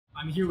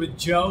I'm here with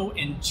Jo,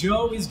 and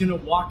Jo is gonna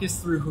walk us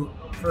through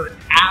her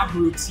ab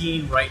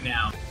routine right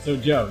now. So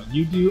Jo,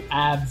 you do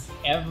abs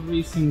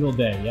every single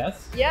day,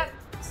 yes? Yep,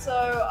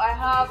 so I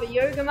have a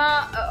yoga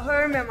mat at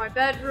home in my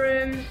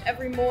bedroom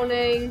every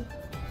morning.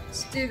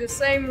 Just do the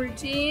same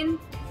routine.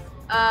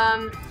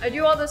 I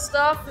do other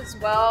stuff as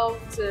well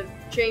to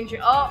change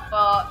it up,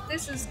 but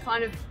this is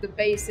kind of the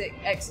basic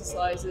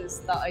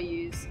exercises that I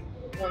use,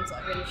 the ones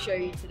I'm going to show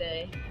you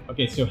today.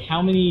 Okay, so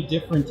how many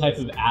different types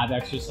of ab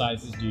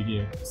exercises do you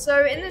do?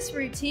 So in this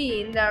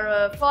routine, there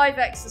are 5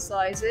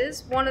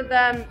 exercises. One of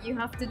them you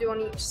have to do on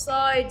each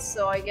side,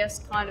 so I guess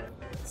kind of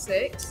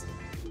 6.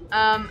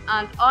 And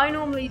I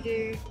normally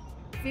do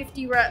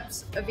 50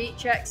 reps of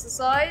each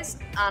exercise,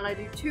 and I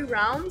do 2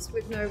 rounds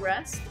with no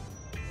rest.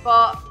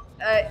 But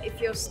if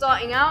you're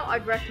starting out,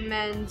 I'd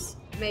recommend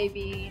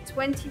maybe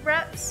 20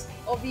 reps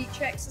of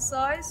each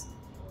exercise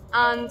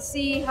and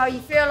see how you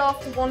feel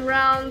after 1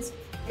 round.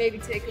 Maybe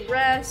take a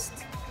rest,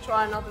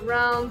 try another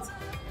round.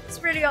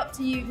 It's really up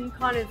to you. You can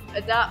kind of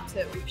adapt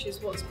it, which is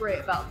what's great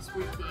about this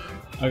routine.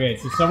 Okay,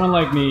 so someone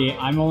like me,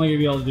 I'm only gonna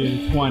be able to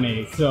do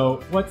 20.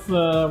 So what's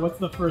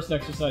the first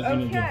exercise you're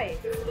gonna do? Okay,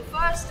 for the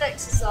first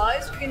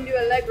exercise, we're gonna do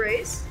a leg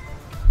raise.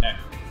 Okay.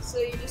 So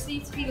you just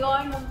need to be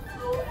lying on the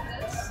floor like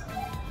this.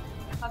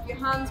 Have your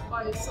hands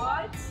by your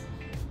sides,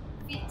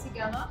 feet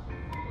together.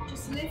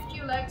 Just lift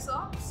your legs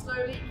up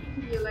slowly,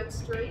 keeping your legs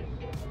straight.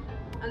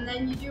 And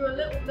then you do a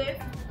little lift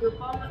with your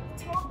bum at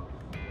the top,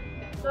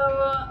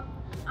 lower,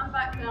 and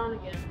back down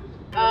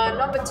again.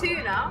 Number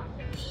 2 now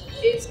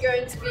is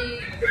going to be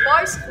the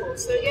bicycle.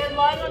 So again,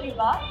 lying on your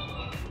back.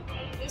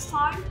 This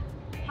time,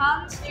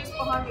 hands just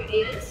behind your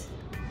ears.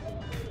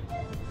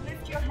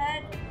 Lift your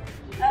head,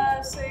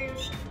 so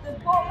the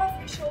bottom of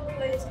your shoulder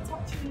blades are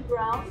touching the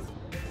ground,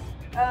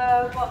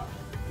 but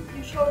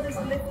your shoulders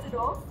are lifted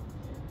off.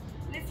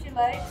 Lift your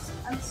legs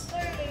and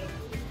slowly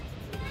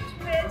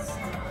twist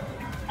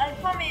and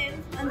come in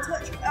and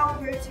touch your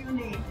elbow to your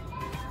knee.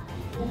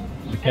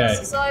 Okay.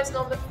 Exercise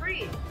number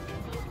 3,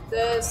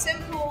 the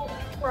simple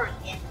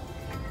crunch.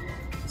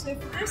 So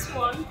for this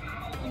one,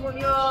 you want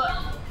your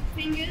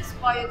fingers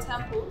by your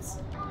temples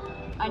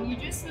and you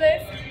just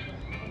lift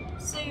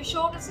so your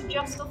shoulders are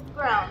just off the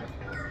ground.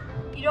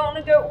 You don't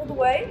want to go all the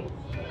way,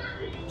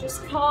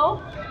 just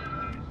curl,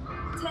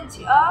 tense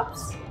your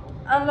abs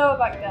and lower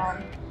back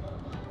down.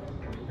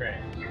 Great.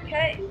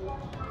 Okay,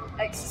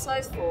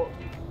 exercise 4.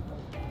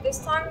 This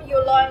time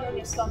you're lying on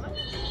your stomach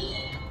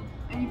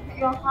and you put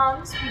your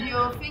hands with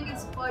your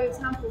fingers by your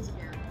temples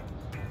again.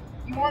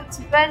 You want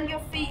to bend your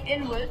feet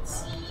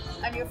inwards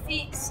and your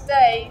feet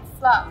stay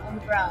flat on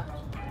the ground.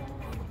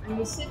 And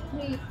you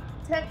simply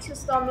tense your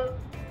stomach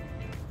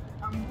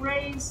and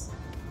raise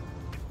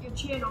your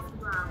chin off the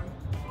ground.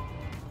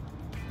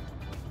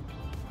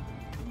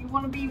 And you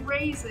want to be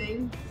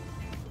raising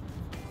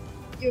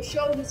your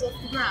shoulders off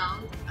the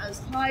ground as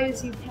high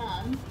as you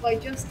can by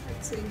just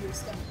tensing your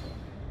stomach.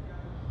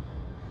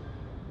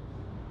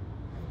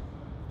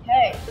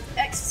 Okay,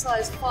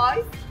 exercise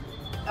 5,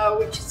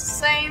 which is the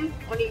same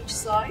on each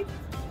side,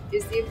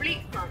 is the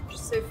oblique crunch.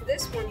 So for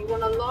this one, you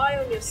want to lie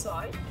on your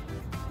side.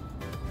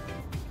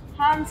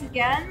 Hands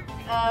again,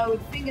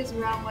 with fingers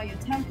around where your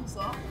temples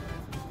are.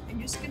 And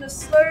you're just going to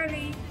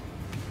slowly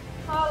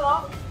curl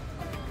up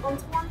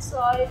onto one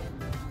side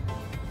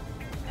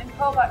and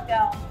curl back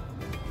down.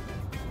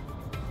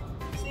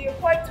 So you're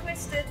quite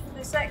twisted for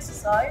this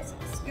exercise.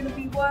 It's going to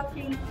be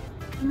working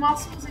the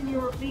muscles in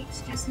your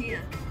obliques just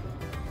here.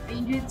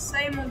 And you do the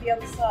same on the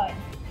other side.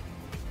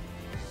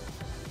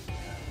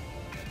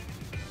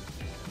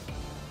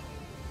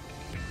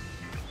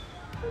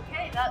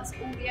 Okay, that's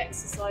all the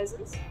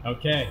exercises.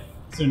 Okay,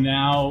 so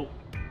now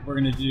we're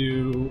gonna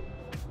do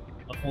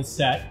a full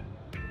set,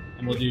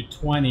 and we'll do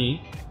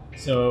 20.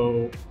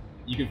 So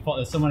you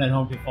can someone at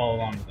home can follow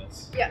along with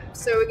this. Yeah,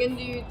 so we're gonna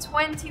do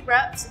 20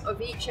 reps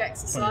of each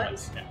exercise,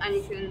 reps, yeah. and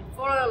you can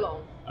follow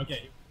along.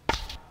 Okay.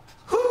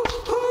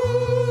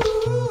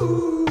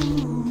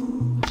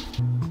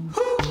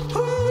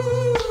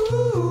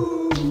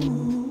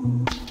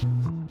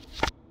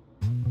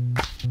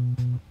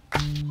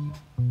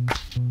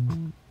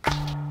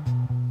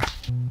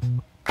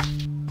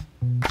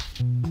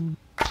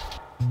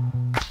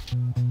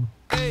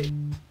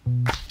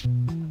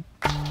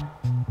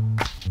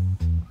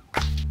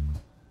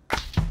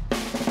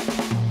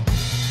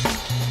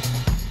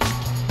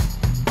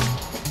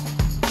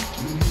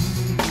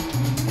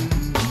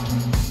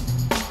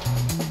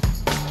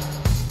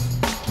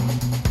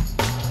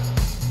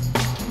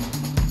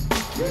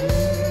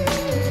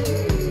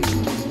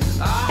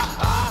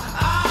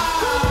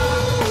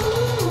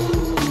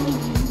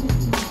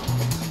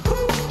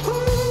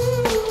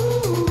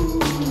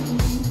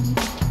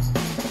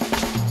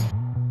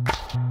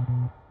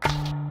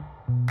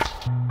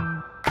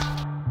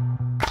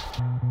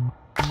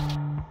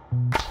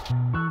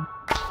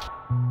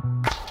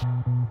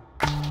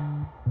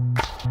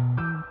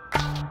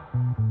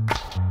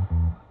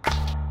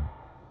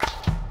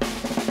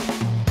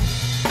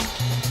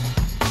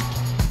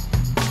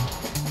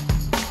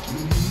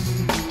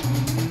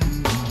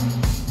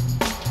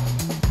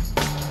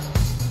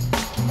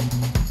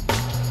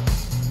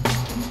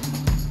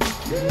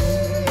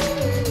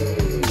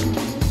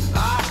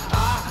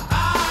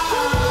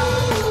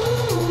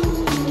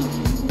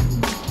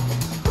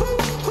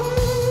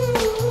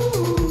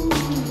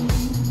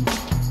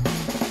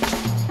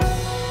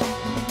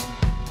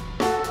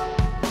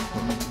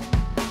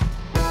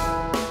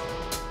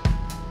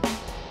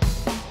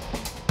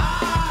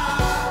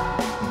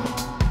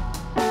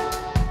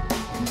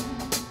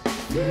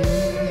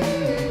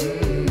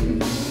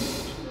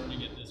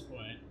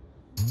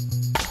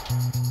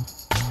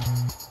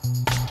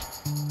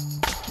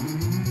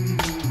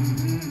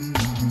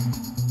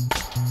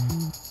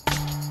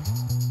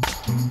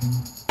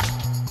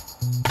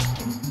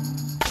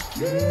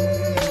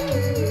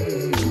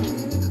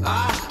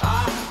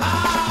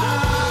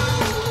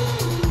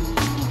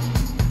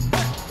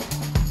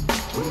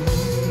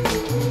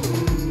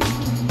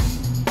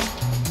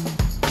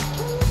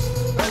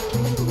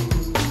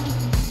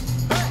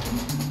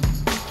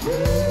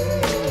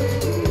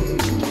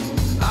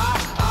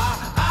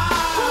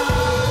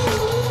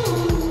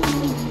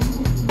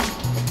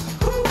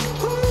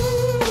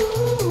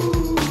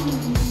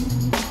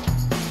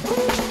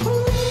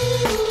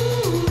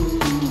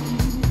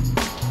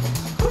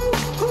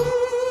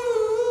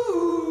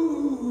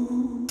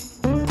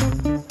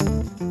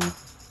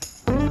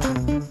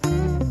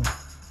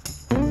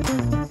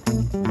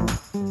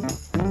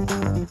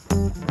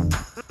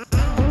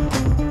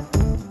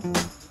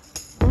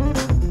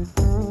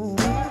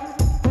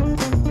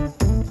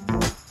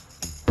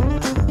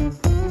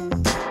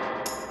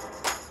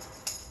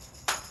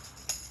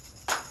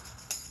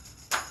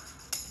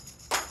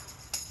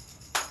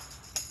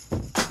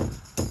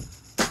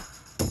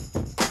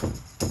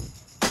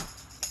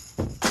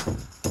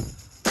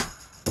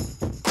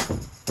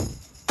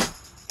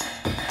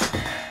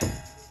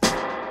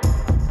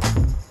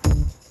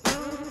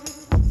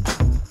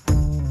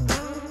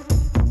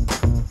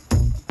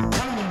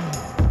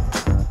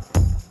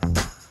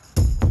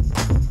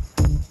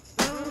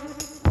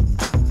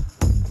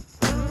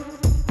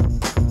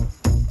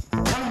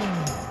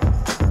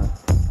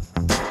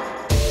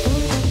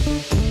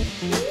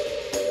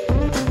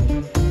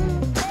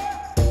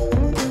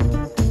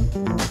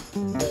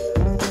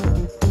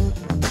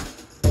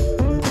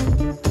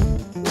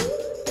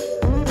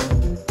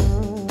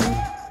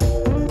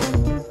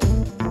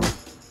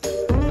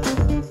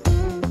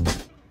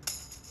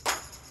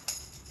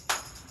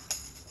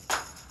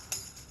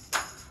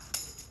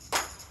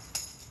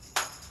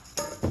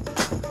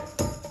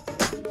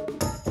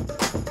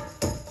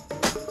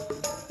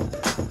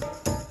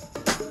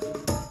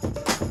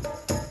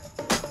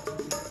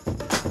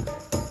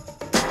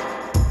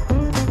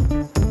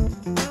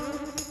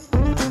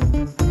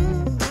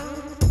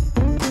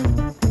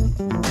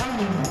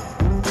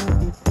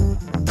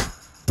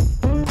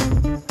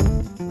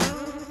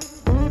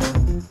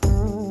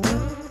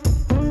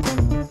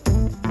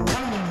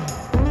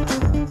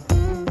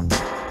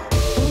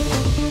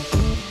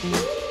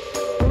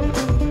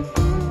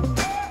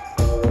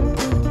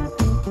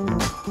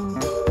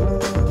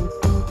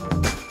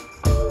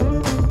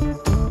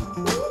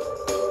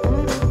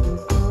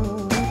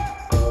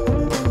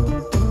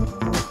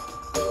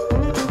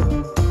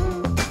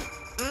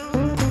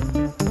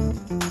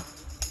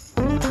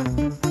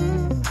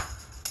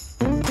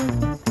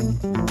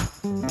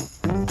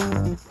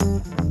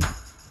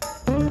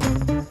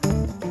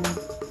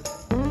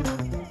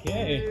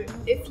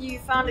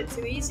 found it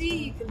too easy,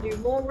 you can do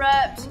more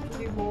reps, you can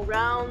do more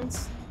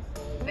rounds.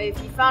 But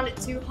if you found it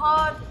too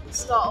hard,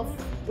 start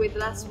off with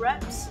less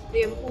reps.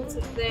 The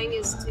important thing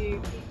is to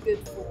keep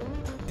good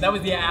form. That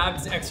was the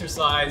abs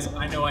exercise.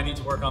 I know I need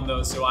to work on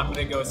those, so I'm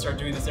gonna go start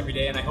doing this every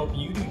day, and I hope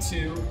you do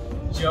too.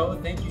 Jo,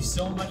 thank you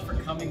so much for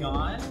coming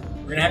on.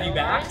 We're gonna have you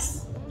back.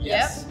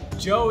 Yes. Yep.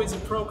 Jo is a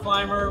pro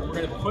climber. We're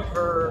gonna put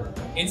her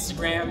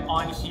Instagram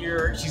on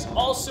here. She's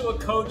also a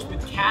coach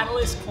with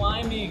Catalyst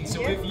Climbing.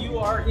 So if you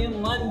are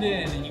in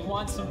London and you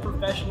want some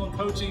professional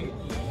coaching,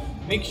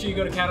 make sure you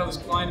go to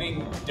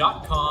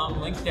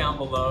catalystclimbing.com, link down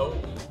below,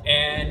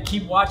 and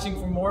keep watching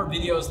for more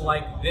videos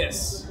like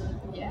this.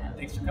 Yeah.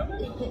 Thanks for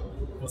coming.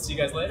 We'll see you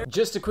guys later.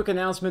 Just a quick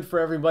announcement for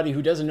everybody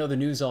who doesn't know the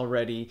news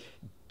already.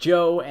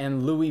 Jo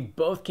and Louie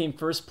both came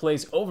first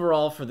place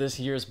overall for this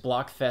year's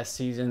Blockfest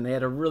season. They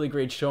had a really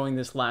great showing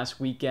this last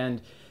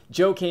weekend.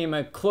 Jo came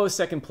a close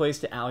second place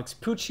to Alex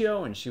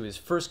Puccio, and she was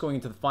first going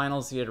into the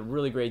finals. He had a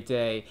really great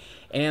day.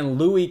 And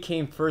Louie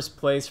came first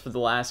place for the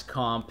last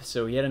comp,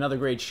 so he had another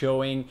great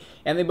showing.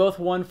 And they both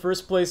won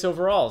first place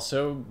overall,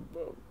 so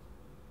it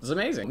was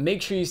amazing.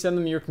 Make sure you send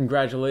them your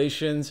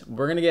congratulations.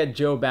 We're going to get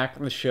Jo back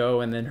on the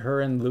show, and then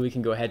her and Louie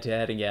can go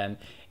head-to-head again.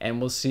 And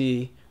we'll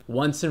see,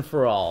 once and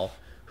for all,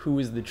 who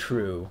is the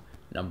true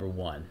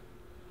 #1.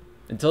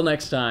 Until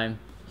next time,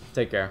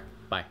 take care.